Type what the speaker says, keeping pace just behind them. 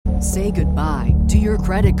Say goodbye to your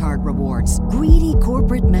credit card rewards. Greedy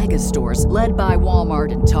corporate mega stores, led by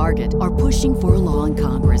Walmart and Target, are pushing for a law in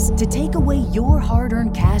Congress to take away your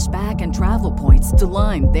hard-earned cash back and travel points to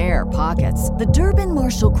line their pockets. The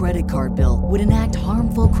Durbin-Marshall credit card bill would enact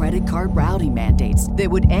harmful credit card routing mandates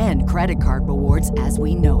that would end credit card rewards as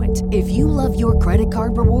we know it. If you love your credit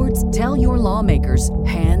card rewards, tell your lawmakers,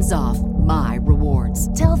 hands off my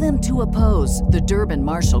rewards. Tell them to oppose the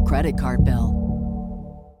Durbin-Marshall credit card bill.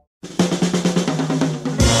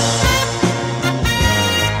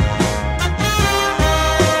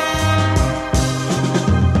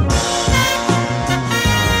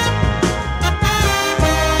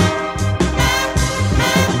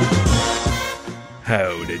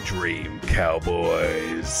 How to dream,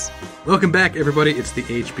 cowboys. Welcome back, everybody. It's the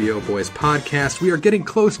HBO Boys podcast. We are getting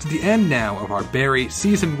close to the end now of our Barry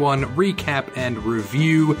Season 1 recap and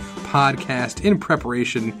review podcast in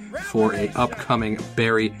preparation for a upcoming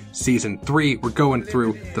Barry Season 3. We're going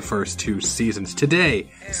through the first 2 seasons. Today,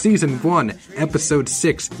 Season 1, Episode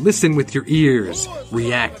 6, Listen with Your Ears,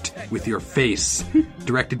 React with Your Face.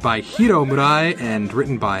 Directed by Hiro Murai and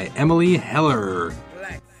written by Emily Heller.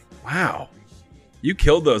 Wow. You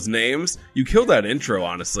killed those names. You killed that intro,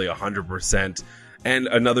 honestly, 100%. And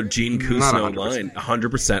another Gene Cousineau line,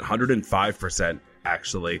 100%, 105%,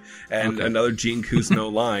 actually. And another Gene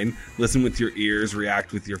Cousineau line, listen with your ears,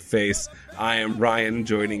 react with your face. I am Ryan,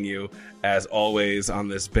 joining you, as always, on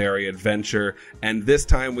this Barry adventure. And this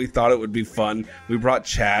time we thought it would be fun. We brought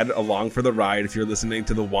Chad along for the ride. If you're listening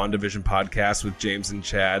to the WandaVision podcast with James and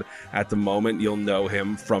Chad, at the moment you'll know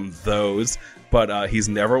him from those. But he's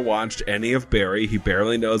never watched any of Barry. He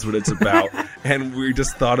barely knows what it's about. And we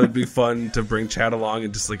just thought it'd be fun to bring Chad along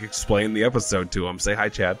and just explain the episode to him. Say hi,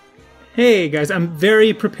 Chad. Hey, guys. I'm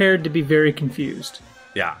very prepared to be very confused.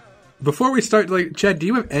 Yeah. Before we start, Chad, do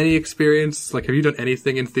you have any experience? Have you done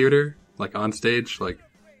anything in theater? On stage?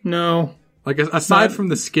 No. Aside from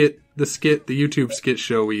the YouTube skit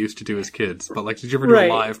show we used to do as kids. But, did you ever do a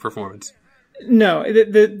live performance? No,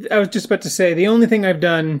 I was just about to say, the only thing I've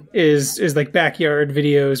done is backyard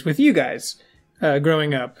videos with you guys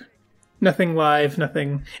growing up. Nothing live,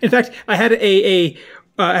 nothing. In fact, I had I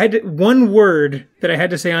had one word that I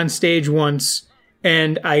had to say on stage once,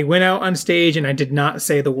 and I went out on stage and I did not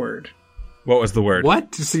say the word. What was the word?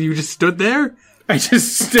 What? So you just stood there? I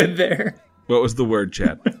just stood there. What was the word,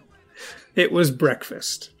 Chad? It was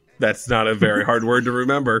breakfast. That's not a very hard word to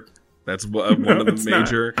remember. That's one of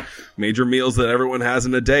the major meals that everyone has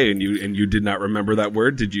in a day, and you did not remember that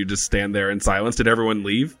word? Did you just stand there in silence? Did everyone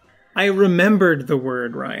leave? I remembered the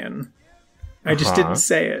word, Ryan. I just didn't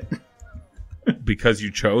say it. Because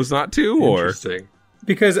you chose not to, or interesting?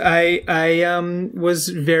 Because I was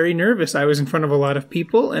very nervous. I was in front of a lot of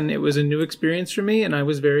people, and it was a new experience for me, and I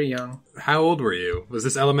was very young. How old were you? Was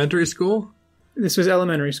this elementary school? This was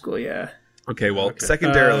elementary school, yeah. Okay, well,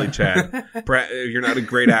 secondarily, Chad, you're not a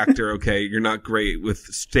great actor, okay? You're not great with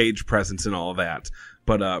stage presence and all of that.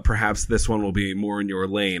 But perhaps this one will be more in your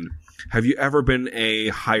lane. Have you ever been a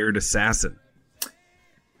hired assassin?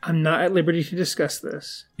 I'm not at liberty to discuss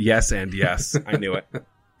this. Yes and yes. I knew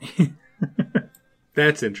it.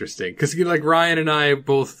 That's interesting. Because, Ryan and I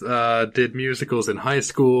both did musicals in high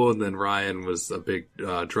school, and then Ryan was a big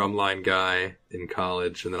drumline guy in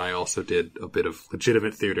college, and then I also did a bit of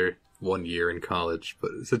legitimate theater 1 year in college. But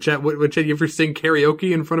so, Chad, Chad, you ever sing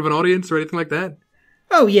karaoke in front of an audience or anything like that?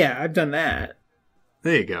 Oh, yeah, I've done that.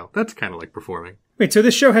 There you go. That's kind of like performing. Wait, so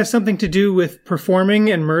this show has something to do with performing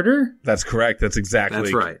and murder? That's correct. That's exactly.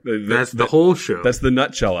 That's right. That's the whole show. That's the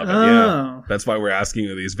nutshell of it, yeah. That's why we're asking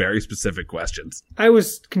you these very specific questions. I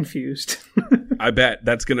was confused. I bet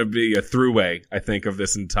that's going to be a throughway, I think, of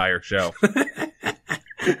this entire show.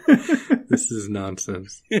 This is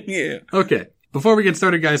nonsense. Yeah. Okay. Before we get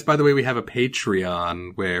started, guys, by the way, we have a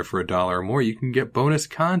Patreon where for $1 or more you can get bonus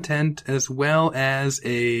content as well as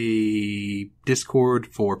a Discord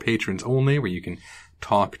for patrons only where you can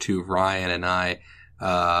talk to Ryan and I,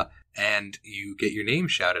 and you get your name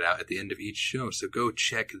shouted out at the end of each show. So go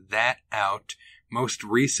check that out. Most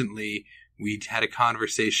recently, we had a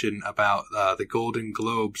conversation about the Golden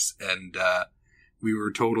Globes, and we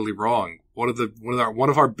were totally wrong. One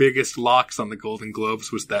of our biggest locks on the Golden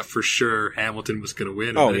Globes was that for sure Hamilton was going to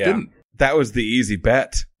win. And it didn't. That was the easy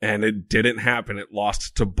bet, and it didn't happen. It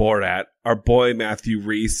lost to Borat. Our boy Matthew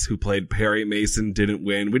Rhys, who played Perry Mason, didn't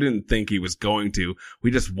win. We didn't think he was going to. We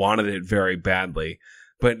just wanted it very badly.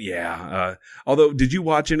 But yeah, although, did you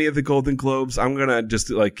watch any of the Golden Globes? I'm going to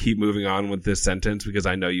just keep moving on with this sentence because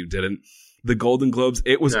I know you didn't. The Golden Globes,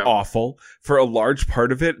 it was awful. For a large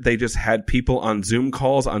part of it, they just had people on Zoom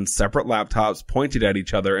calls on separate laptops pointed at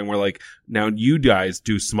each other and were like, now you guys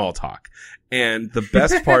do small talk. And the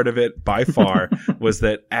best part of it, by far, was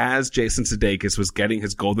that as Jason Sudeikis was getting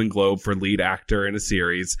his Golden Globe for lead actor in a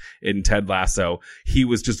series in Ted Lasso, he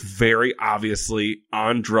was just very obviously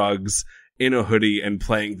on drugs, in a hoodie and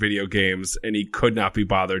playing video games, and he could not be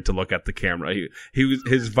bothered to look at the camera.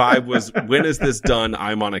 His vibe was, when is this done?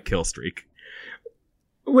 I'm on a kill streak.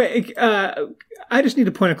 Wait, I just need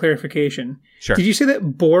a point of clarification. Sure. Did you say that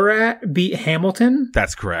Borat beat Hamilton?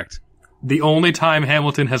 That's correct. The only time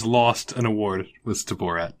Hamilton has lost an award was to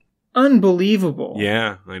Borat. Unbelievable.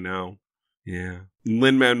 Yeah, I know. Yeah.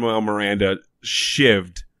 Lin-Manuel Miranda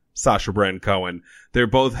shivved Sacha Baron Cohen. They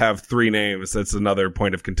both have 3 names. That's another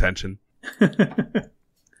point of contention.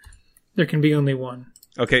 There can be only one.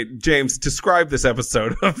 Okay, James, describe this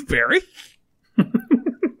episode of Barry.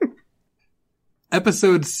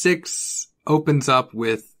 Episode 6 opens up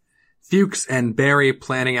with Fuchs and Barry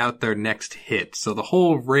planning out their next hit. So the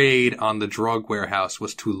whole raid on the drug warehouse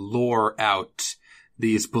was to lure out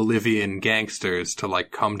these Bolivian gangsters to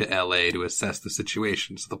like come to LA to assess the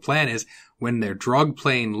situation. So the plan is when their drug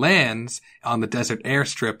plane lands on the desert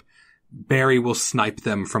airstrip, Barry will snipe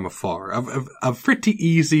them from afar. A pretty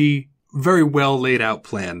easy, very well laid out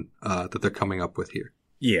plan that they're coming up with here.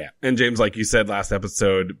 Yeah. And James, like you said last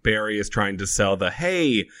episode, Barry is trying to sell the,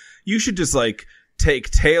 hey, you should just like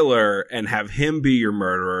take Taylor and have him be your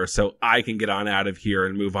murderer so I can get on out of here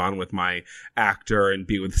and move on with my actor and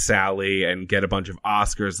be with Sally and get a bunch of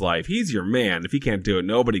Oscars life. He's your man. If he can't do it,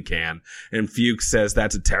 nobody can. And Fuchs says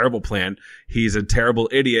that's a terrible plan. He's a terrible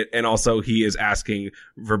idiot. And also he is asking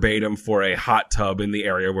verbatim for a hot tub in the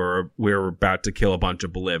area where we're about to kill a bunch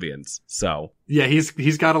of Bolivians. So yeah,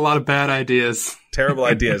 he's got a lot of bad ideas. Terrible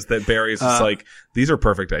ideas that Barry's just like, these are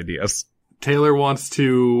perfect ideas. Taylor wants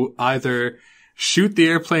to either shoot the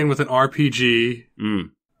airplane with an RPG,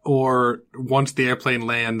 or once the airplane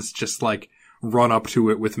lands, just like run up to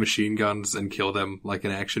it with machine guns and kill them like an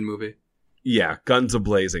action movie. Yeah, guns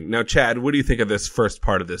a-blazing. Now, Chad, what do you think of this first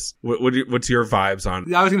part of this? What's your vibes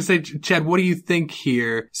on? I was going to say, Chad, what do you think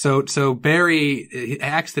here? So Barry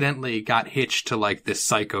accidentally got hitched to like this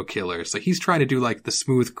psycho killer. So he's trying to do like the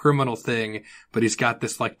smooth criminal thing, but he's got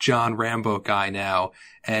this like John Rambo guy now.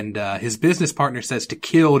 And his business partner says to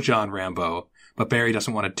kill John Rambo. But Barry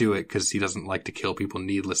doesn't want to do it because he doesn't like to kill people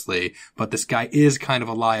needlessly. But this guy is kind of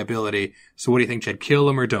a liability. So what do you think, Chad? Kill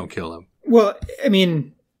him or don't kill him? Well, I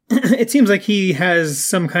mean, it seems like he has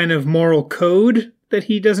some kind of moral code that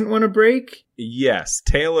he doesn't want to break. Yes.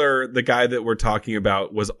 Taylor, the guy that we're talking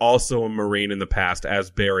about, was also a Marine in the past, as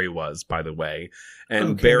Barry was, by the way.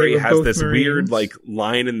 And okay, Barry has this Marines. weird, like,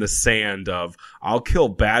 line in the sand of, I'll kill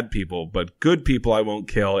bad people, but good people I won't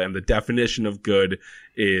kill. And the definition of good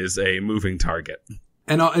is a moving target.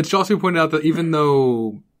 And it should also be pointed out that even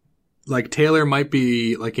though, like, Taylor might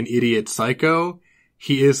be, like, an idiot psycho,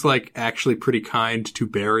 he is, like, actually pretty kind to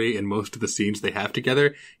Barry in most of the scenes they have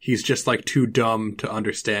together. He's just, like, too dumb to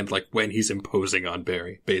understand, like, when he's imposing on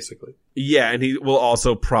Barry, basically. Yeah, and he will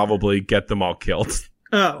also probably get them all killed.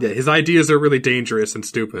 Oh. Yeah, his ideas are really dangerous and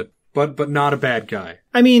stupid, but not a bad guy.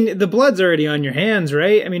 I mean, the blood's already on your hands,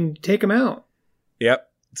 right? I mean, take him out.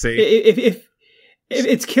 Yep. See? If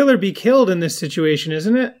it's kill or be killed in this situation,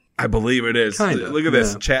 isn't it? I believe it is. Kinda, Look at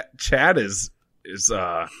this. yeah. Chad is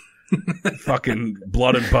fucking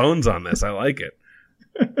blood and bones on this. I like it.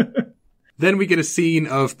 Then we get a scene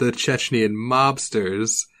of the Chechnyan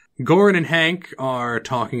mobsters. Goran and Hank are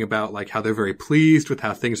talking about like how they're very pleased with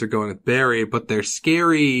how things are going with Barry, but their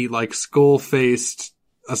scary, like skull-faced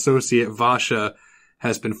associate Vasha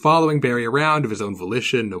has been following Barry around of his own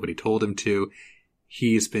volition. Nobody told him to.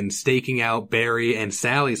 He's been staking out Barry and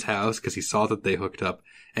Sally's house because he saw that they hooked up,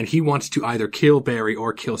 and he wants to either kill Barry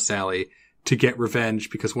or kill Sally to get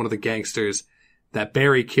revenge because one of the gangsters that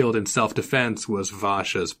Barry killed in self-defense was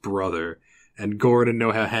Vasha's brother. And Goran and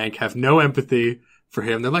Noah Hank have no empathy for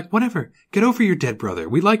him. They're like, whatever, get over your dead brother.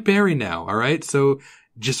 We like Barry now, all right? So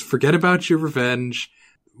just forget about your revenge.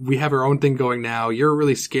 We have our own thing going now. You're a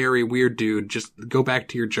really scary, weird dude. Just go back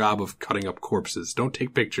to your job of cutting up corpses. Don't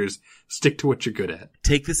take pictures. Stick to what you're good at.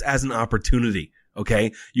 Take this as an opportunity.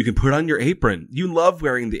 Okay, you can put on your apron. You love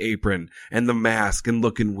wearing the apron and the mask and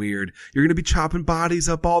looking weird. You're going to be chopping bodies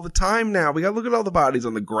up all the time now. We got to look at all the bodies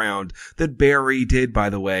on the ground that Barry did, by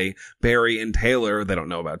the way. Barry and Taylor, they don't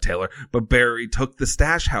know about Taylor, but Barry took the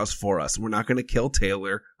stash house for us. We're not going to kill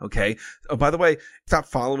Taylor, okay? Oh, by the way, stop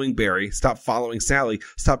following Barry. Stop following Sally.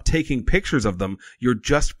 Stop taking pictures of them. You're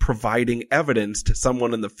just providing evidence to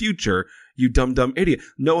someone in the future. you dumb idiot.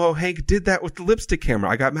 NoHo Hank did that with the lipstick camera.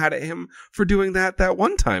 I got mad at him for doing that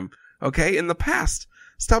one time, okay, in the past.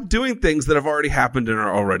 Stop doing things that have already happened and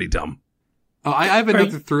are already dumb. Oh, I have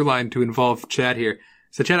another through line to involve Chad here.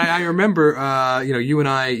 So, Chad, I remember, you and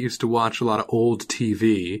I used to watch a lot of old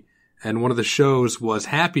TV, and one of the shows was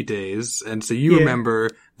Happy Days, and so you remember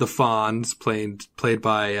the Fonz played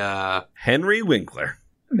by Henry Winkler.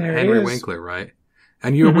 Henry Winkler, right?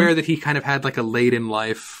 And you're aware that he kind of had like a late in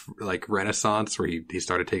life like renaissance where he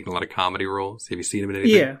started taking a lot of comedy roles. Have you seen him in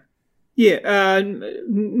anything? Yeah.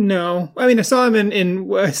 No. I mean, I saw him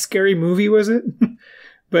in a Scary Movie, was it?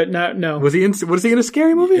 But no. Was he in a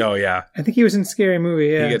Scary Movie? Oh, yeah. I think he was in Scary Movie,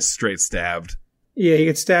 yeah. He gets straight stabbed. Yeah, he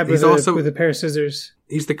gets stabbed with a pair of scissors.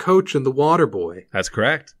 He's the coach in The Water Boy. That's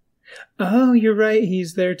correct. Oh, you're right.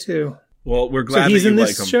 He's there, too. Well, we're glad that you like him. He's in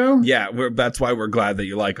this show? Yeah, that's why we're glad that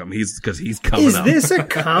you like him. Because he's coming up. Is this a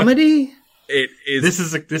comedy? It is. This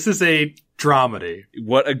is a dramedy.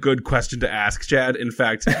 What a good question to ask, Chad. In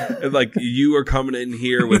fact, like you are coming in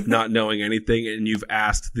here with not knowing anything, and you've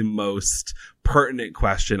asked the most pertinent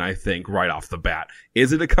question, I think, right off the bat.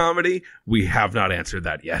 Is it a comedy? We have not answered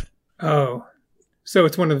that yet. Oh. So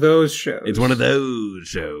it's one of those shows. It's one of those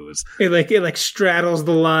shows. It straddles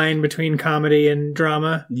the line between comedy and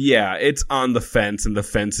drama. Yeah, it's on the fence, and the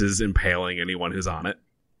fence is impaling anyone who's on it.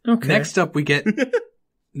 Okay. Next up we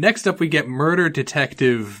get Murder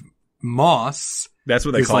Detective Moss. That's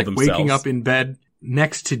what they call themselves. Waking up in bed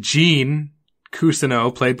next to Gene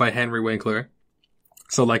Cousineau, played by Henry Winkler.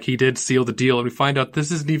 So he did seal the deal, and we find out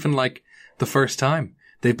this isn't even the first time.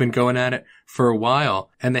 They've been going at it for a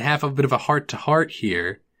while, and they have a bit of a heart-to-heart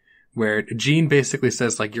here, where Gene basically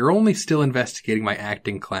says, you're only still investigating my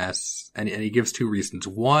acting class, and he gives two reasons.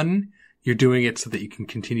 One, you're doing it so that you can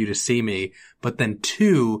continue to see me, but then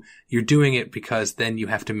two, you're doing it because then you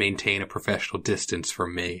have to maintain a professional distance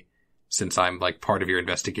from me, since I'm, part of your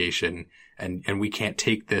investigation, and we can't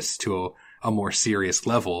take this to a more serious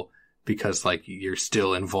level, because, you're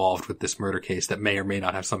still involved with this murder case that may or may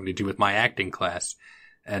not have something to do with my acting class.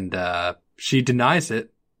 And she denies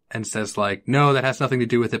it and says, no, that has nothing to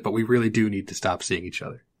do with it, but we really do need to stop seeing each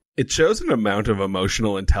other. It shows an amount of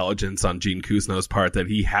emotional intelligence on Gene Cousineau's part that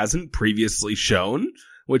he hasn't previously shown,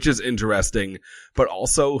 which is interesting. But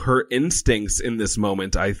also her instincts in this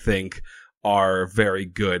moment, I think, are very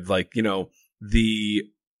good. The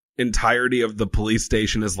entirety of the police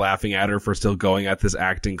station is laughing at her for still going at this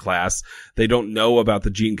acting class. They don't know about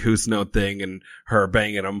the Gene Cousineau thing and her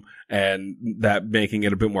banging him, and that making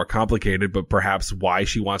it a bit more complicated, but perhaps why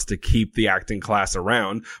she wants to keep the acting class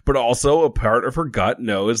around. But also a part of her gut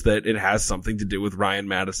knows that it has something to do with Ryan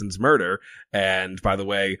Madison's murder. And by the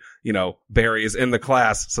way, Barry is in the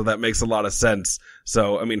class, so that makes a lot of sense.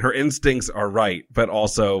 So, I mean, her instincts are right, but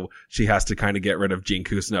also she has to kind of get rid of Gene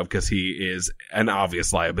Cousineau because he is an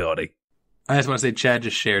obvious liability. I just want to say Chad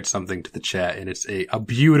just shared something to the chat, and it's a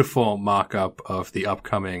beautiful mock-up of the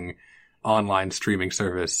upcoming online streaming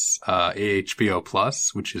service, HBO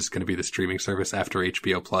Plus, which is going to be the streaming service after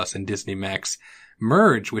HBO Plus and Disney Max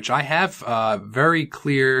merge, which I have very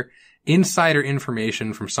clear insider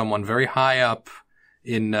information from someone very high up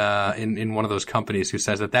in one of those companies who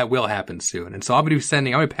says that will happen soon. And so I'll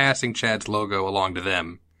be passing Chad's logo along to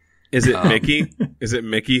them. Is it Mickey? Is it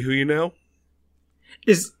Mickey who you know?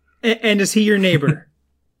 Is he your neighbor?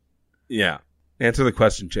 Yeah. Answer the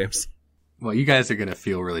question, James. Well, you guys are going to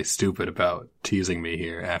feel really stupid about teasing me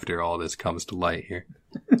here after all this comes to light here.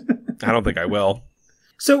 I don't think I will.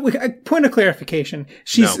 So, point of clarification.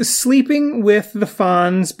 She's sleeping with the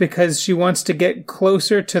Fonz because she wants to get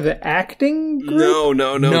closer to the acting group?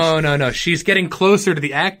 No. She's getting closer to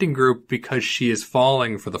the acting group because she is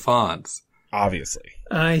falling for the Fonz. Obviously.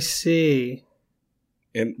 I see.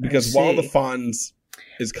 And because while the Fonz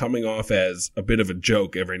is coming off as a bit of a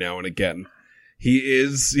joke every now and again, he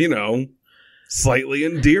is, slightly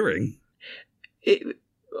endearing.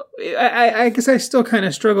 I guess I still kind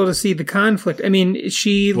of struggle to see the conflict. I mean,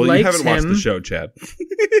 she likes him. You haven't watched the show, Chad.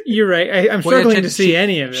 You're right. I'm struggling to see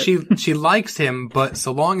any of it. She likes him, but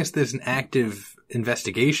so long as there's an active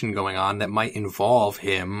investigation going on that might involve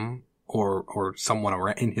him or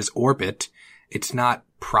someone in his orbit, it's not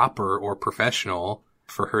proper or professional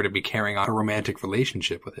for her to be carrying on a romantic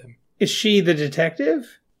relationship with him. Is she the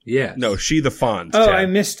detective? Yes. No, she the Fonz. Oh, Chad. I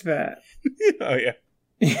missed that. Oh, yeah.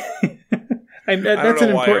 That's an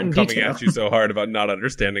important detail. I'm coming at you so hard about not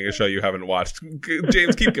understanding a show you haven't watched.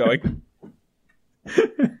 James, keep going.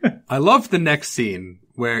 I love the next scene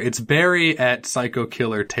where it's Barry at psycho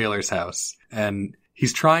killer Taylor's house, and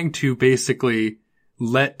he's trying to basically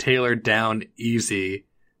let Taylor down easy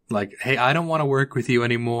like, hey, I don't want to work with you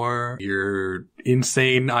anymore. Your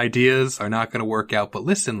insane ideas are not going to work out. But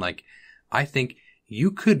listen, like, I think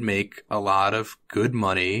you could make a lot of good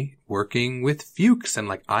money working with Fuchs. And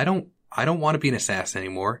like, I don't want to be an assassin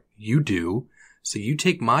anymore. You do. So you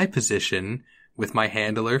take my position with my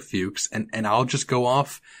handler, Fuchs, and I'll just go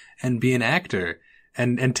off and be an actor.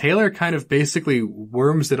 And Taylor kind of basically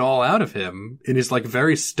worms it all out of him in his like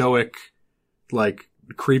very stoic, like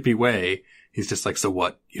creepy way. He's just like, so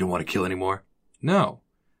what? You don't want to kill anymore? No.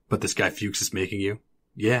 But this guy Fuchs is making you?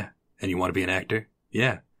 Yeah. And you want to be an actor?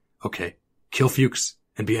 Yeah. Okay. Kill Fuchs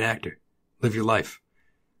and be an actor. Live your life.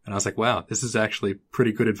 And I was like, wow, this is actually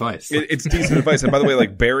pretty good advice. It's decent advice. And by the way,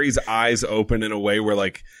 like Barry's eyes open in a way where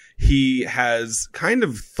like he has kind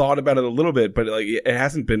of thought about it a little bit, but like it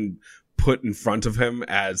hasn't been put in front of him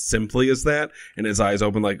as simply as that. And his eyes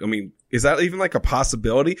open like, I mean, is that even like a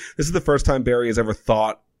possibility? This is the first time Barry has ever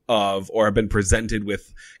thought of or have been presented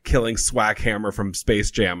with killing Swackhammer from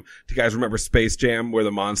Space Jam. Do you guys remember Space Jam where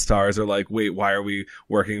the Monstars are like, wait, why are we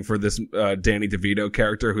working for this Danny DeVito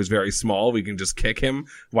character who's very small? We can just kick him.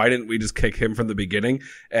 Why didn't we just kick him from the beginning?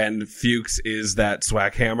 And Fuchs is that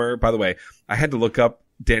Swackhammer. By the way, I had to look up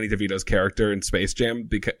Danny DeVito's character in Space Jam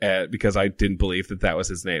because I didn't believe that was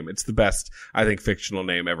his name. It's the best, I think, fictional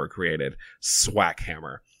name ever created.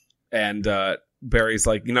 Swackhammer. And Barry's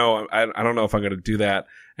like, I don't know if I'm going to do that.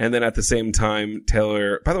 And then at the same time,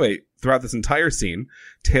 Taylor, by the way, throughout this entire scene,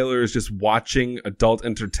 Taylor is just watching adult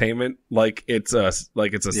entertainment like it's a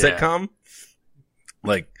sitcom.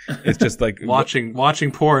 Like, it's just like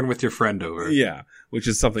watching porn with your friend over. Yeah, which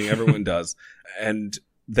is something everyone does. And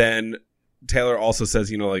then Taylor also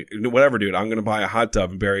says, like, whatever, dude, I'm going to buy a hot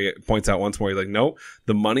tub. And Barry points out once more, he's like, no,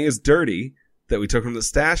 the money is dirty that we took from the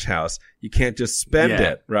stash house. You can't just spend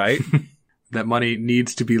it, right? That money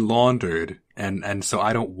needs to be laundered. And so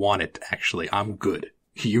I don't want it, actually. I'm good.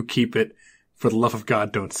 You keep it. For the love of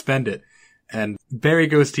God, don't spend it. And Barry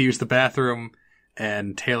goes to use the bathroom,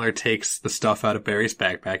 and Taylor takes the stuff out of Barry's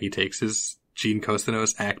backpack. He takes his Gene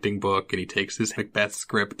Costanos acting book, and he takes his Macbeth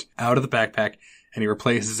script out of the backpack, and he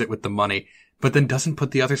replaces it with the money, but then doesn't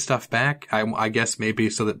put the other stuff back. I guess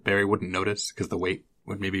maybe so that Barry wouldn't notice, because the weight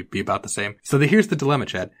would maybe be about the same. So here's the dilemma,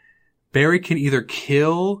 Chad. Barry can either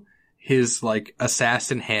kill his like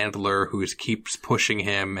assassin handler who keeps pushing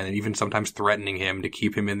him and even sometimes threatening him to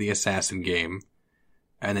keep him in the assassin game,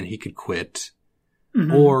 and then he could quit.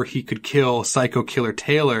 Mm-hmm. Or he could kill Psycho Killer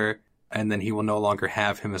Taylor, and then he will no longer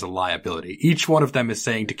have him as a liability. Each one of them is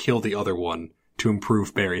saying to kill the other one to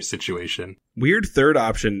improve Barry's situation. Weird third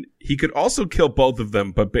option. He could also kill both of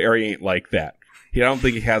them, but Barry ain't like that. I don't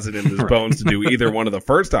think he has it in his bones to do either one of the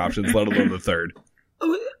first options, let alone the third.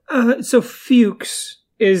 So Fuchs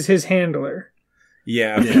is his handler.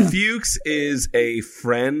 Yeah, Fuchs is a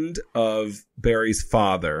friend of Barry's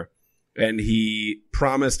father, and he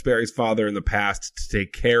promised Barry's father in the past to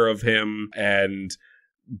take care of him, and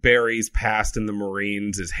Barry's past in the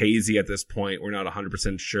Marines is hazy at this point. We're not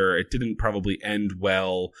 100% sure. It didn't probably end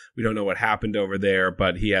well. We don't know what happened over there,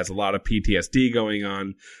 but he has a lot of PTSD going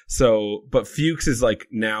on. So, but Fuchs is like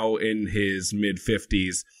now in his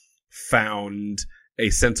mid-50s, found a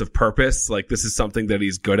sense of purpose. Like, this is something that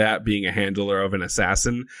he's good at, being a handler of an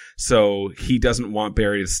assassin. So he doesn't want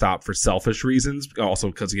Barry to stop for selfish reasons. Also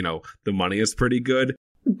because, the money is pretty good.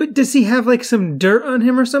 But does he have like some dirt on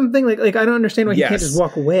him or something? Like I don't understand why he can't just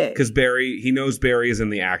walk away. Because he knows Barry is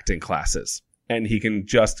in the acting classes, and he can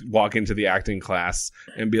just walk into the acting class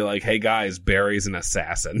and be like, "Hey guys, Barry's an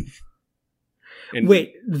assassin." And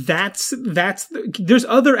wait, there's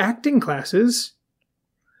other acting classes.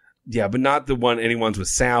 Yeah, but not the anyone's with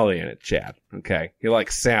Sally in it, Chad. Okay, he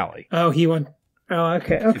likes Sally. Oh, he won. Oh,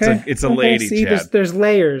 okay. It's a lady, see, Chad. There's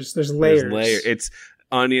layers. There's layers. It's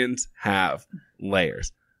onions have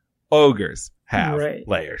layers. Ogres have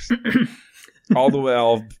layers.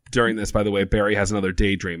 All during this, by the way, Barry has another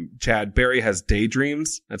daydream. Chad, Barry has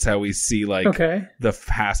daydreams. That's how we see the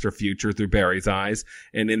past or future through Barry's eyes.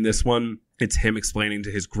 And in this one, it's him explaining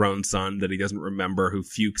to his grown son that he doesn't remember who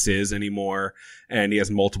Fuchs is anymore. And he has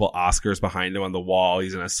multiple Oscars behind him on the wall.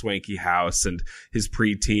 He's in a swanky house, and his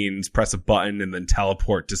preteens press a button and then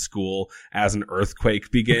teleport to school as an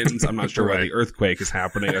earthquake begins. I'm not sure why the earthquake is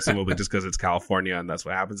happening, assumably just because it's California and that's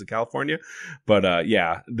what happens in California. But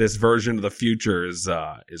this version of the future is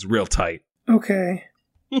real tight. Okay.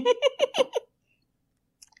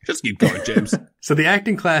 Just keep going, James. So the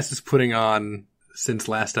acting class is putting on, since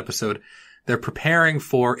last episode, they're preparing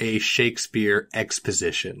for a Shakespeare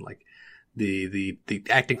exposition. Like the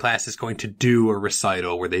acting class is going to do a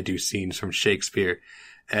recital where they do scenes from Shakespeare.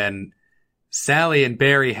 And Sally and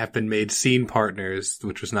Barry have been made scene partners,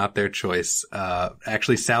 which was not their choice.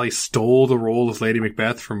 Actually, Sally stole the role of Lady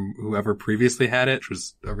Macbeth from whoever previously had it, which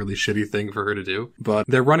was a really shitty thing for her to do. But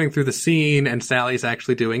they're running through the scene, and Sally's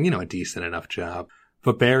actually doing, a decent enough job.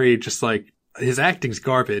 But Barry just, his acting's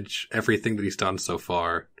garbage, everything that he's done so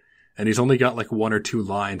far. And he's only got 1 or 2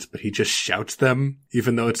 lines, but he just shouts them,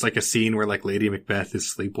 even though it's a scene where Lady Macbeth is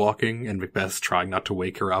sleepwalking and Macbeth's trying not to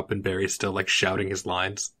wake her up and Barry's still shouting his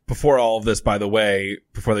lines. Before all of this, by the way,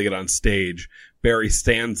 before they get on stage, Barry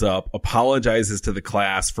stands up, apologizes to the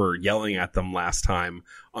class for yelling at them last time,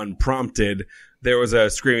 unprompted. There was a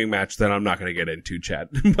screaming match that I'm not going to get into, Chad.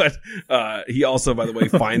 But he also, by the way,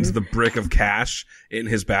 finds the brick of cash in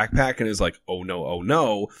his backpack and is like, oh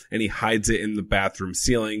no. And he hides it in the bathroom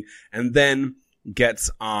ceiling and then gets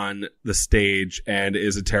on the stage and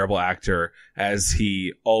is a terrible actor, as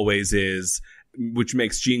he always is, which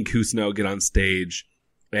makes Gene Cousineau get on stage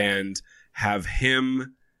and have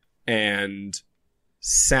him and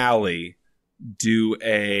Sally do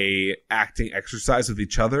a acting exercise with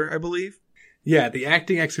each other, I believe. Yeah, the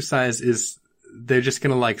acting exercise is they're just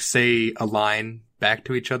going to say a line back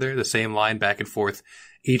to each other, the same line back and forth,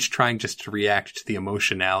 each trying just to react to the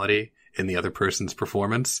emotionality in the other person's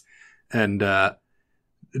performance. And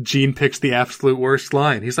Gene picks the absolute worst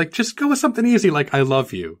line. He's like, just go with something easy like I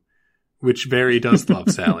love you, which Barry does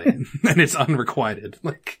love Sally. And it's unrequited.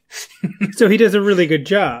 So he does a really good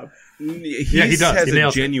job. He does. He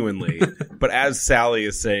nails it genuinely. But as Sally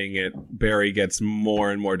is saying it, Barry gets more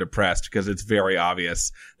and more depressed because it's very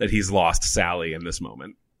obvious that he's lost Sally in this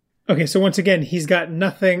moment. Okay, so once again, he's got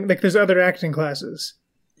nothing. There's other acting classes.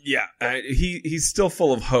 Yeah, he's still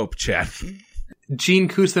full of hope, Chad. Gene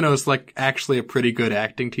Cousineau's actually a pretty good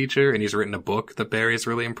acting teacher, and he's written a book that Barry's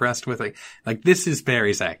really impressed with. This is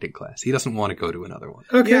Barry's acting class. He doesn't want to go to another one.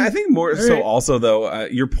 Okay. Yeah, I think more All so right. also though,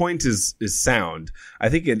 your point is sound. I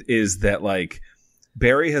think it is that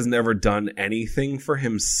Barry has never done anything for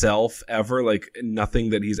himself ever, nothing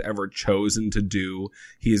that he's ever chosen to do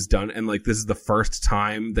he's done, and this is the first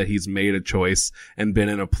time that he's made a choice and been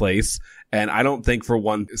in a place. And I don't think for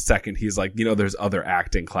 1 second he's there's other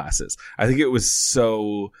acting classes. I think it was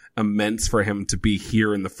so immense for him to be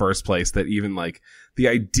here in the first place that even the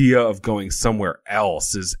idea of going somewhere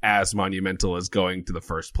else is as monumental as going to the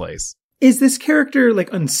first place. Is this character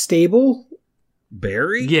unstable?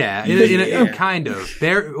 Barry? Yeah, in kind of.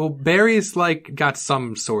 Barry's got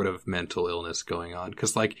some sort of mental illness going on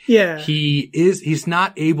because he's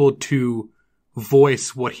not able to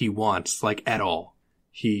voice what he wants at all.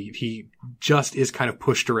 He just is kind of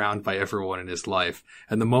pushed around by everyone in his life,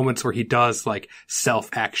 and the moments where he does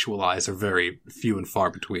self-actualize are very few and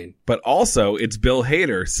far between. But also, it's Bill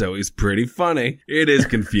Hader, so he's pretty funny. It is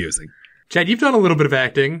confusing. Chad, you've done a little bit of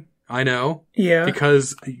acting. I know. Yeah.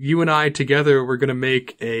 Because you and I together were going to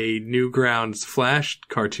make a Newgrounds Flash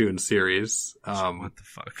cartoon series. What the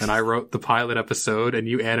fuck? And I wrote the pilot episode, and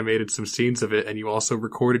you animated some scenes of it, and you also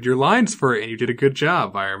recorded your lines for it, and you did a good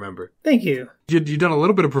job, I remember. Thank you. You've done a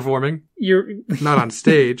little bit of performing. You're not on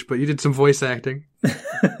stage, but you did some voice acting.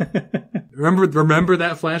 Remember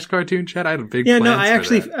that Flash cartoon, Chad? I had a big yeah. plans No, I for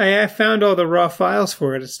actually that. I found all the raw files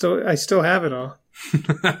for it. I still have it all.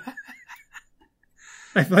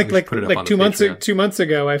 I like 2 months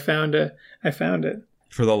ago. I found it.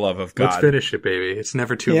 For the love of God, let's finish it, baby. It's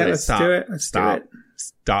never too late. Let's do it.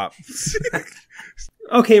 Stop.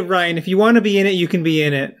 Okay, Ryan, if you want to be in it, you can be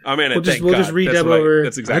in it. I'm in it. We'll just redub over.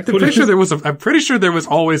 That's exactly. I'm pretty sure there was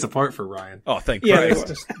always a part for Ryan. Oh, thank Yeah,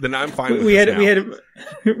 Christ. Then I'm fine with we this had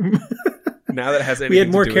now that it has anything we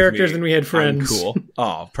had more to do characters with me, than we had friends. I'm cool.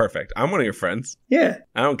 Oh, perfect. I'm one of your friends. Yeah.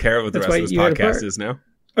 I don't care what the That's rest why of this you had a podcast part. is now.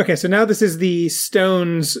 Okay, so now this is the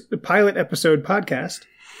Stones pilot episode podcast.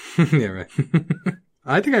 Yeah, right.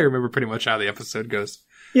 I think I remember pretty much how the episode goes.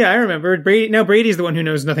 Yeah, I remember. Brady's the one who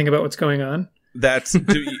knows nothing about what's going on.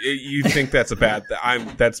 You think that's a bad?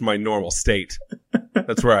 That's my normal state.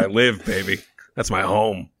 That's where I live, baby. That's my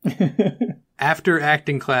home. After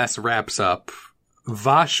acting class wraps up,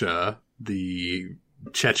 Vasha, the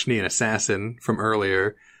Chechnyan assassin from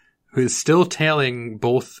earlier, who is still tailing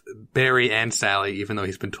both Barry and Sally, even though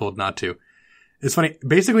he's been told not to. It's funny.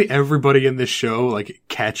 Basically, everybody in this show,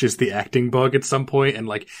 catches the acting bug at some point, and,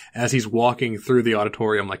 as he's walking through the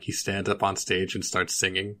auditorium, he stands up on stage and starts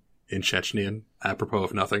singing in Chechnyan, apropos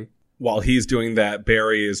of nothing. While he's doing that,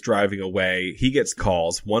 Barry is driving away. He gets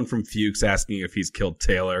calls, one from Fuchs asking if he's killed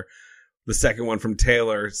Taylor, The second one from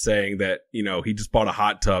Taylor saying that, he just bought a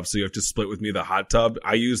hot tub, so you have to split with me the hot tub.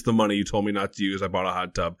 I used the money you told me not to use. I bought a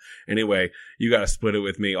hot tub. Anyway, you got to split it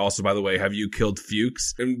with me. Also, by the way, have you killed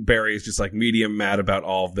Fuchs? And Barry is just like medium mad about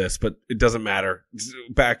all of this, but it doesn't matter.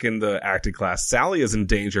 Back in the acting class, Sally is in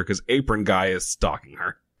danger because Apron Guy is stalking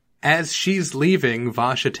her. As she's leaving,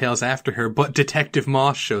 Vasha tails after her, but Detective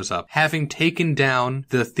Moss shows up, having taken down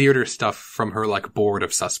the theater stuff from her, board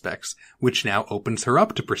of suspects, which now opens her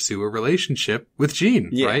up to pursue a relationship with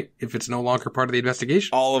Jean, right? If it's no longer part of the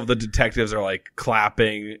investigation. All of the detectives are,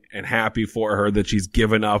 clapping and happy for her that she's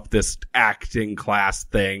given up this acting class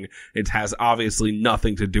thing. It has obviously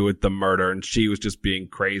nothing to do with the murder, and she was just being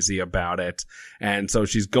crazy about it. And so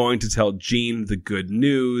she's going to tell Jean the good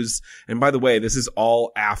news. And by the way, this is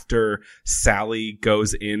all after Sally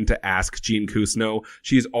goes in to ask Jean Cousineau.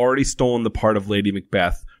 She has already stolen the part of Lady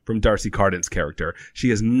Macbeth from Darcy Carden's character. She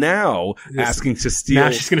is now asking to steal... Now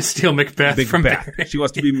she's going to steal Macbeth from Barry. She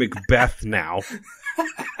wants to be Macbeth now.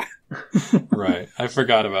 Right. I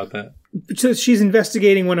forgot about that. So she's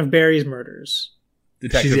investigating one of Barry's murders.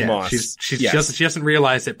 Detective Moss. She doesn't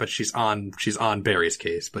realize it, but she's on Barry's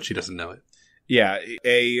case, but she doesn't know it. Yeah,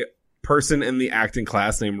 a person in the acting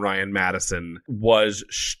class named Ryan Madison was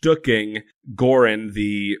shtuking Goran,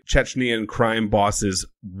 the Chechnyan crime boss's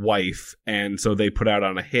wife, and so they put out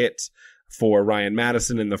on a hit for Ryan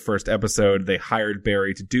Madison in the first episode. They hired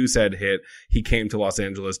Barry to do said hit. He came to Los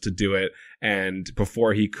Angeles to do it, and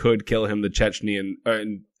before he could kill him, the Chechnyan,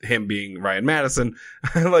 him being Ryan Madison,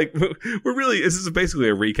 this is basically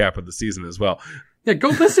a recap of the season as well. Yeah, go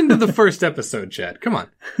listen to the first episode, Chad. Come on.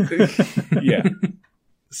 Yeah.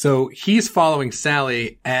 So he's following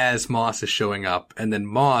Sally as Moss is showing up, and then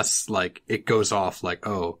Moss, it goes off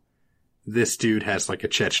oh, this dude has a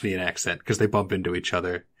Chechnyan accent, because they bump into each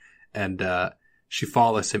other. And she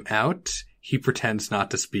follows him out. He pretends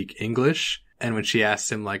not to speak English. And when she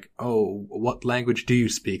asks him, oh, what language do you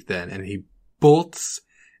speak then? And he bolts,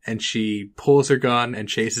 and she pulls her gun and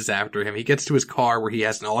chases after him. He gets to his car where he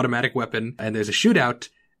has an automatic weapon, and there's a shootout,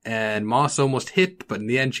 and Moss almost hit, but in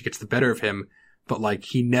the end she gets the better of him. But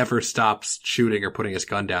he never stops shooting or putting his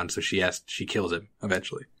gun down, so she kills him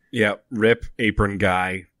eventually. Yeah, rip Apron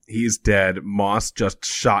Guy. He's dead. Moss just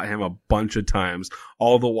shot him a bunch of times.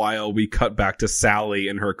 All the while, we cut back to Sally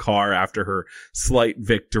in her car after her slight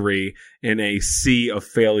victory in a sea of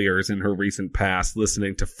failures in her recent past,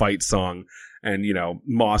 listening to Fight Song. And,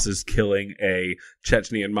 Moss is killing a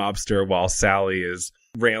Chechnyan mobster while Sally is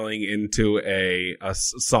railing into a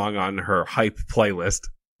song on her hype playlist.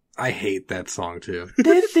 I hate that song, too.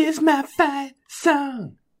 This is my fight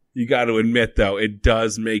song. You got to admit, though, it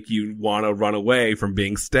does make you want to run away from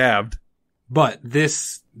being stabbed. But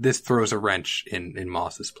this throws a wrench in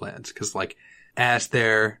Moss's plans. Because, as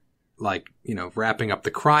they're, wrapping up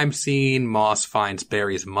the crime scene, Moss finds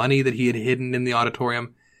Barry's money that he had hidden in the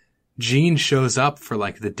auditorium. Jean shows up for,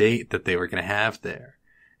 the date that they were going to have there.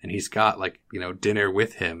 And he's got, dinner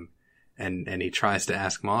with him. And he tries to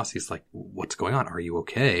ask Moss, he's like, what's going on? Are you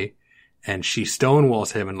okay? And she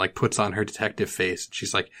stonewalls him and puts on her detective face.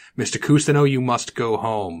 She's like, Mr. Cousineau, you must go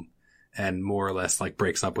home. And more or less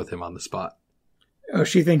breaks up with him on the spot. Oh,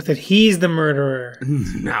 she thinks that he's the murderer.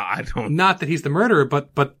 No, I don't. Not that he's the murderer,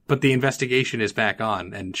 but the investigation is back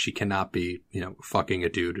on, and she cannot be, fucking a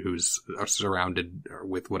dude who's surrounded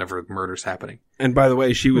with whatever murder's happening. And by the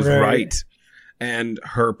way, she was right. And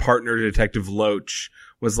her partner, Detective Loach,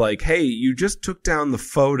 was like, hey, you just took down the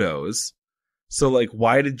photos. So,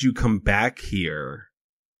 why did you come back here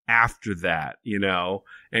after that,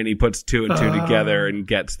 And he puts two and two together and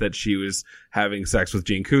gets that she was having sex with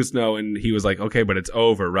Jean Cousineau. And he was like, okay, but it's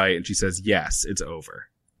over, right? And she says, yes, it's over.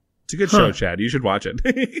 It's a good show, Chad. You should watch it.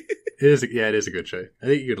 It is a good show. I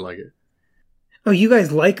think you'd like it. Oh, you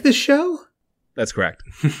guys like this show? That's correct.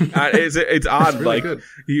 It's odd. Really good.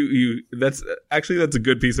 That's a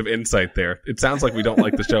good piece of insight there. It sounds like we don't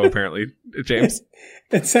like the show, apparently, James.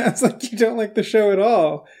 It sounds like you don't like the show at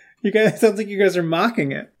all. It sounds like you guys are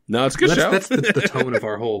mocking it. No, it's a good show. That's the tone of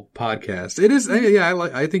our whole podcast. It is. Yeah,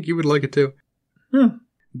 I think you would like it too.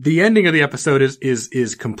 The ending of the episode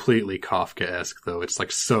is completely Kafkaesque, though. It's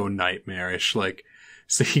so nightmarish.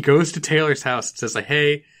 So he goes to Taylor's house and says,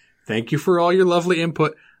 hey, thank you for all your lovely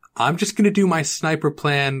input. I'm just going to do my sniper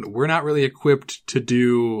plan. We're not really equipped to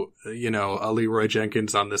do, a Leroy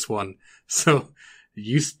Jenkins on this one. So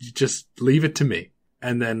you just leave it to me.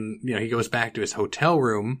 And then, he goes back to his hotel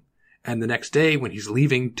room. And the next day when he's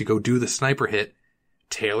leaving to go do the sniper hit,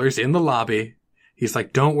 Taylor's in the lobby. He's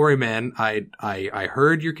like, don't worry, man. I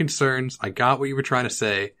heard your concerns. I got what you were trying to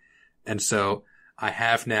say. And so I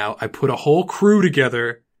put a whole crew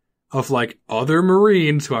together of like other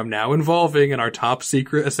Marines who I'm now involving in our top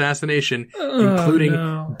secret assassination,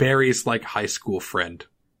 including Barry's like high school friend,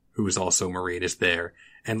 who is also Marine, is there.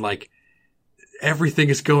 And like, everything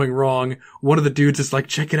is going wrong. One of the dudes is like,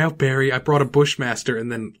 check it out, Barry. I brought a Bushmaster,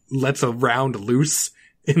 and then lets a round loose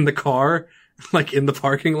in the car, like in the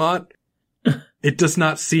parking lot. It does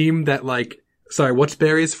not seem that like, sorry, what's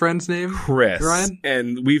Barry's friend's name? Chris. Ryan?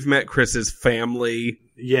 And we've met Chris's family.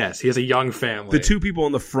 Yes, he has a young family. The two people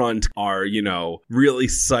in the front are, really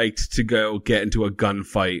psyched to go get into a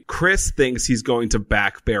gunfight. Chris thinks he's going to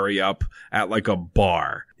back Barry up at like a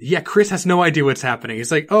bar. Yeah, Chris has no idea what's happening.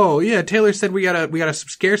 He's like, oh yeah, Taylor said we gotta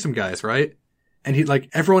scare some guys, right? And he like,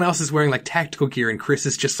 everyone else is wearing like tactical gear and Chris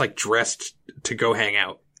is just like dressed to go hang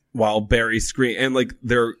out. While Barry screams, and like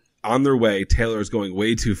they're on their way, Taylor is going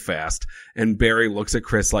way too fast, and Barry looks at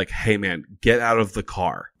Chris like, hey man, get out of the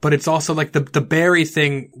car. But it's also like the Barry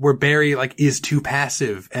thing where Barry like is too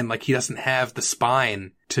passive and like he doesn't have the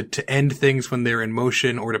spine to end things when they're in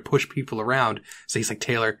motion or to push people around. So he's like,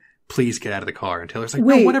 Taylor, please get out of the car. And Taylor's like,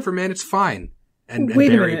 no, whatever, man, it's fine. And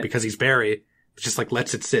Barry, because he's Barry, just like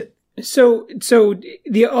lets it sit. So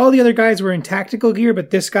all the other guys were in tactical gear,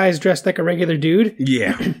 but this guy's dressed like a regular dude?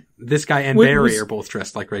 Yeah. This guy and Barry are both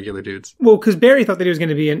dressed like regular dudes. Well, because Barry thought that he was going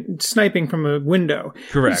to be sniping from a window.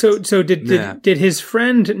 Correct. So did his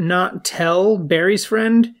friend not tell Barry's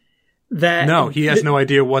friend that... No, he has no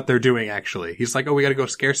idea what they're doing, actually. He's like, oh, we got to go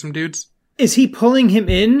scare some dudes? Is he pulling him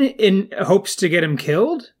in hopes to get him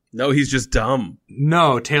killed? No, he's just dumb.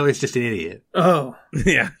 No, Taylor's just an idiot. Oh.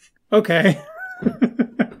 Yeah. Okay.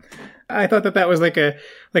 I thought that was like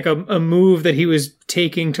a move that he was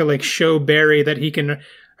taking to like show Barry that he can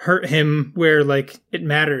hurt him where like it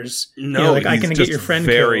matters. No, like I can get your friend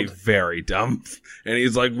very, killed. Very dumb. And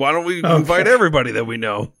he's like, why don't we invite everybody that we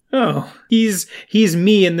know? Oh, he's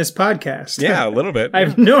me in this podcast. Yeah, a little bit. I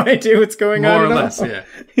have no idea what's going on. More or less, yeah.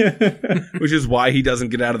 Which is why he doesn't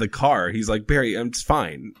get out of the car. He's like, Barry, it's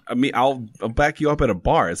fine. I mean, I'll back you up at a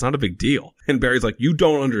bar. It's not a big deal. And Barry's like, you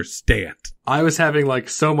don't understand. I was having like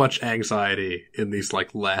so much anxiety in these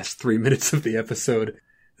like last 3 minutes of the episode.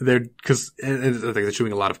 Because they're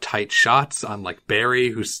shooting a lot of tight shots on like Barry,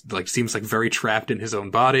 who's like seems like very trapped in his own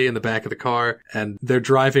body in the back of the car, and they're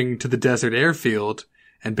driving to the desert airfield.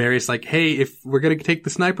 And Barry's like, hey, if we're going to take the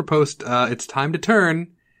sniper post, it's time to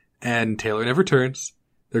turn. And Taylor never turns.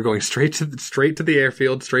 They're going straight to the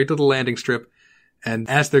airfield, straight to the landing strip. And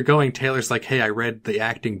as they're going, Taylor's like, hey, I read the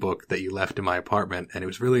acting book that you left in my apartment, and it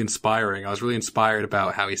was really inspiring. I was really inspired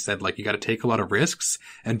about how he said, like, you got to take a lot of risks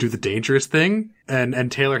and do the dangerous thing.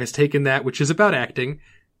 And Taylor has taken that, which is about acting,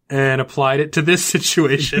 and applied it to this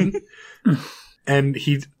situation. And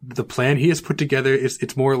the plan he has put together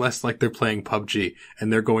it's more or less like they're playing PUBG,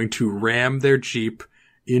 and they're going to ram their Jeep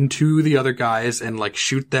into the other guys and like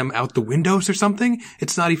shoot them out the windows or something.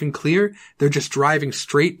 It's not even clear. They're just driving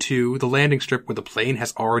straight to the landing strip where the plane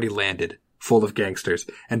has already landed, full of gangsters.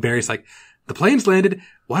 And Barry's like, the plane's landed.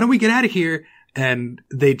 Why don't we get out of here? And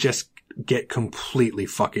they just get completely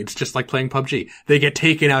fucking, it's just like playing PUBG. They get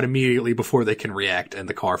taken out immediately before they can react, and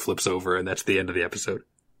the car flips over, and that's the end of the episode.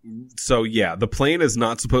 So yeah, the plane is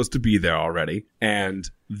not supposed to be there already, and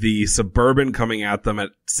the Suburban coming at them at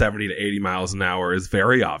 70 to 80 miles an hour is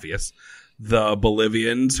very obvious. The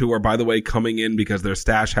Bolivians, who are, by the way, coming in because their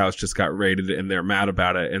stash house just got raided and they're mad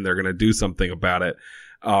about it and they're going to do something about it,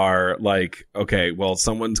 are like, okay, well,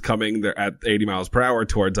 someone's coming, they're at 80 miles per hour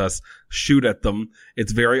towards us, shoot at them.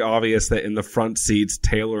 It's very obvious that in the front seats,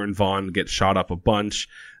 Taylor and Vaughn get shot up a bunch.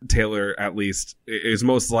 Taylor, at least, is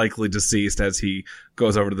most likely deceased as he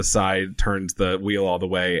goes over to the side, turns the wheel all the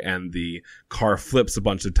way, and the car flips a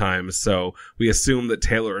bunch of times. So we assume that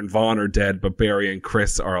Taylor and Vaughn are dead, but Barry and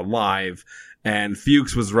Chris are alive. And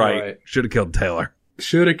Fuchs was right. Should have killed Taylor.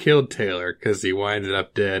 Should have killed Taylor, because he winded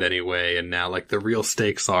up dead anyway, and now, like, the real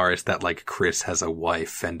stakes is that, like, Chris has a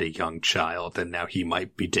wife and a young child, and now he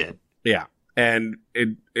might be dead. Yeah. And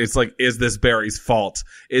it's like, is this Barry's fault?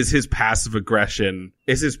 Is his passive aggressiveness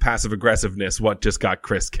what just got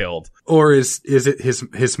Chris killed? Or is it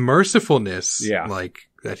his mercifulness? Yeah. Like,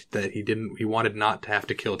 that he wanted not to have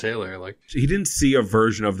to kill Taylor, like. He didn't see a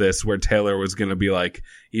version of this where Taylor was gonna be like,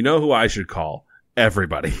 you know who I should call?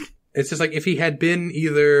 Everybody. It's just like, if he had been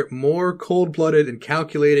either more cold-blooded and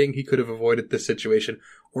calculating, he could have avoided this situation,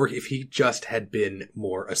 or if he just had been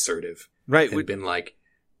more assertive. Right. And been like,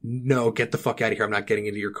 no, get the fuck out of here. I'm not getting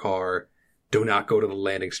into your car. Do not go to the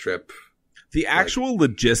landing strip. The actual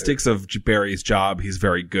logistics of Barry's job, he's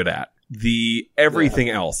very good at. The everything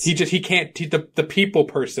else. He can't, the people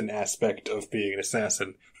person aspect of being an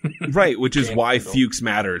assassin. Right, which is why Fuchs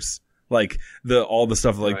matters. Like all the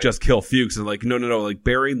stuff like Right. just kill Fuchs and like no, like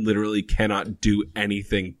Barry literally cannot do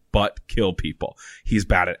anything but kill people. He's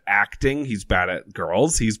bad at acting, he's bad at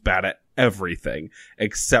girls, he's bad at everything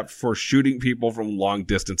except for shooting people from long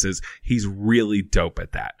distances. He's really dope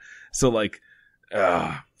at that. So like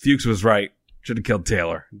Fuchs was right. Should have killed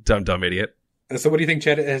Taylor. Dumb idiot. So what do you think,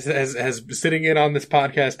 Chet, has sitting in on this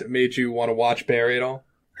podcast made you want to watch Barry at all?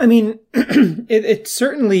 I mean, it's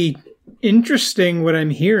certainly interesting what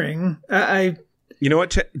I'm hearing. You know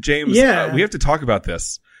what, James? Yeah. We have to talk about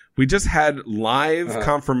this. We just had live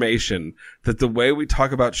confirmation that the way we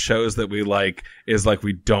talk about shows that we like is like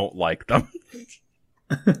we don't like them.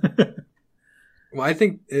 Well, I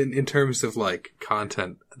think in terms of like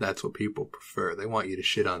content, that's what people prefer. They want you to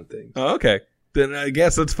shit on things. Oh, okay. Then I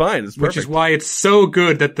guess that's fine. It's perfect. Which is why it's so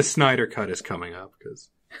good that the Snyder Cut is coming up.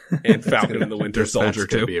 And Falcon and the Winter Soldier,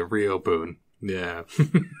 that's too. That's be a real boon. Yeah.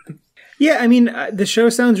 Yeah, I mean, the show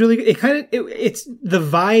sounds really good. It's the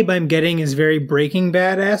vibe I'm getting is very Breaking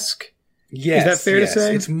Bad-esque. Yes. Is that fair to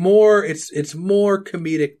say? It's more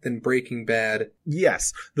comedic than Breaking Bad.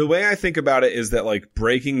 Yes. The way I think about it is that like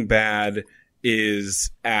Breaking Bad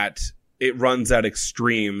it runs at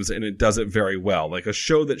extremes and it does it very well. Like a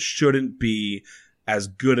show that shouldn't be as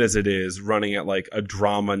good as it is running at like a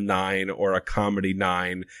drama 9 or a comedy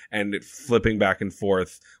 9 and it flipping back and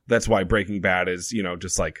forth. That's why Breaking Bad is,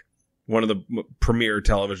 just like one of the premier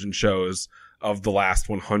television shows of the last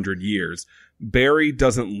 100 years. Barry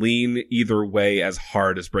doesn't lean either way as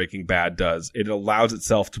hard as Breaking Bad does. It allows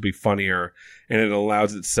itself to be funnier and it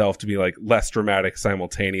allows itself to be like less dramatic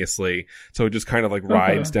simultaneously. So it just kind of like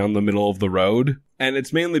rides down the middle of the road. And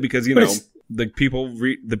it's mainly because, the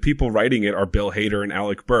people writing it are Bill Hader and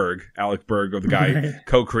Alec Berg. Alec Berg, or the guy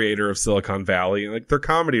co-creator of Silicon Valley. And like they're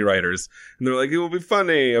comedy writers. And they're like, it will be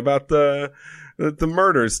funny about the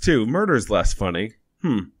murders too. Murder's less funny.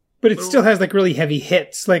 But it still has like really heavy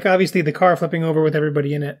hits. Like obviously the car flipping over with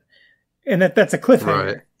everybody in it. And that's a cliffhanger.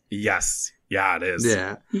 Right. Yes. Yeah, it is.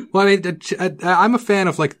 Yeah. Well, I mean, I'm a fan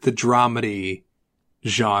of like the dramedy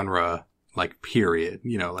genre, like period,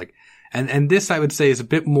 and this I would say is a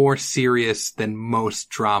bit more serious than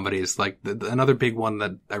most dramedies. Like another big one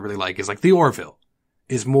that I really like is like The Orville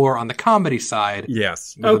is more on the comedy side.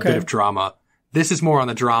 Yes. With a bit of drama. This is more on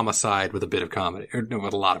the drama side with a bit of comedy, or no,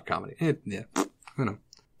 with a lot of comedy.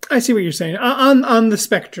 I see what you're saying. On the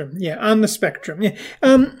spectrum. Yeah, on the spectrum. Yeah.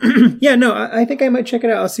 Yeah, no, I think I might check it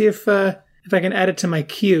out. I'll see if I can add it to my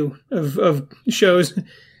queue of shows.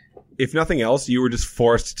 If nothing else, you were just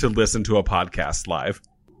forced to listen to a podcast live.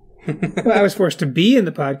 Well, I was forced to be in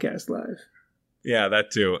the podcast live. Yeah,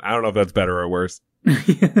 that too. I don't know if that's better or worse.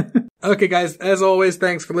 Okay, guys, as always,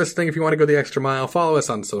 thanks for listening. If you want to go the extra mile, follow us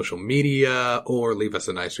on social media or leave us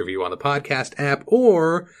a nice review on the podcast app,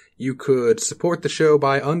 or you could support the show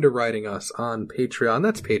by underwriting us on Patreon.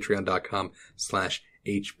 That's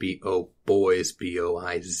patreon.com/HBO Boys,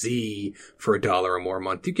 BOIZ, for $1 or more a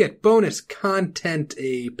month. You get bonus content,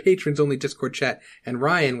 a patrons only Discord chat, and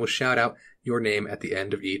Ryan will shout out your name at the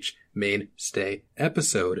end of each mainstay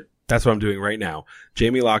episode. That's what I'm doing right now.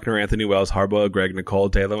 Jamie Lochner, Anthony Wells, Harbaugh, Greg, Nicole,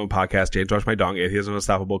 Daylo and Podcast, James Josh My Dong, Atheism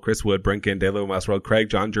Unstoppable, Chris Wood, Brinkin, Daylo and Westworld, Craig,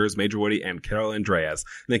 John Jers, Major Woody, and Carol Andreas.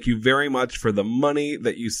 Thank you very much for the money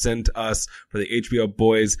that you sent us for the HBO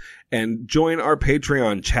Boys. And join our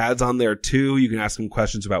Patreon. Chad's on there too. You can ask him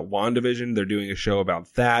questions about WandaVision. They're doing a show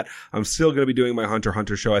about that. I'm still going to be doing my Hunter x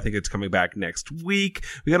Hunter show. I think it's coming back next week.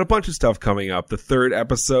 We got a bunch of stuff coming up. The 3rd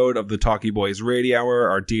episode of the Talkie Boys Radio Hour,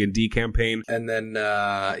 our D&D campaign. And then,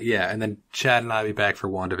 and then Chad and I will be back for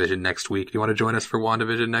WandaVision next week. Do you want to join us for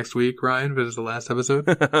WandaVision next week, Ryan? This is the last episode?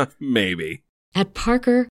 Maybe. At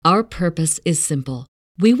Parker, our purpose is simple.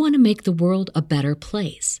 We want to make the world a better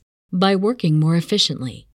place by working more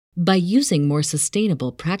efficiently, by using more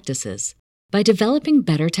sustainable practices, by developing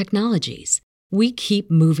better technologies. We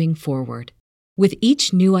keep moving forward. With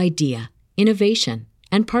each new idea, innovation,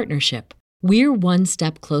 and partnership, we're one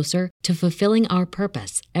step closer to fulfilling our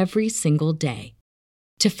purpose every single day.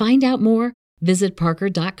 To find out more, visit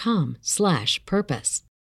parker.com/purpose.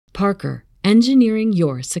 Parker, engineering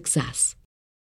your success.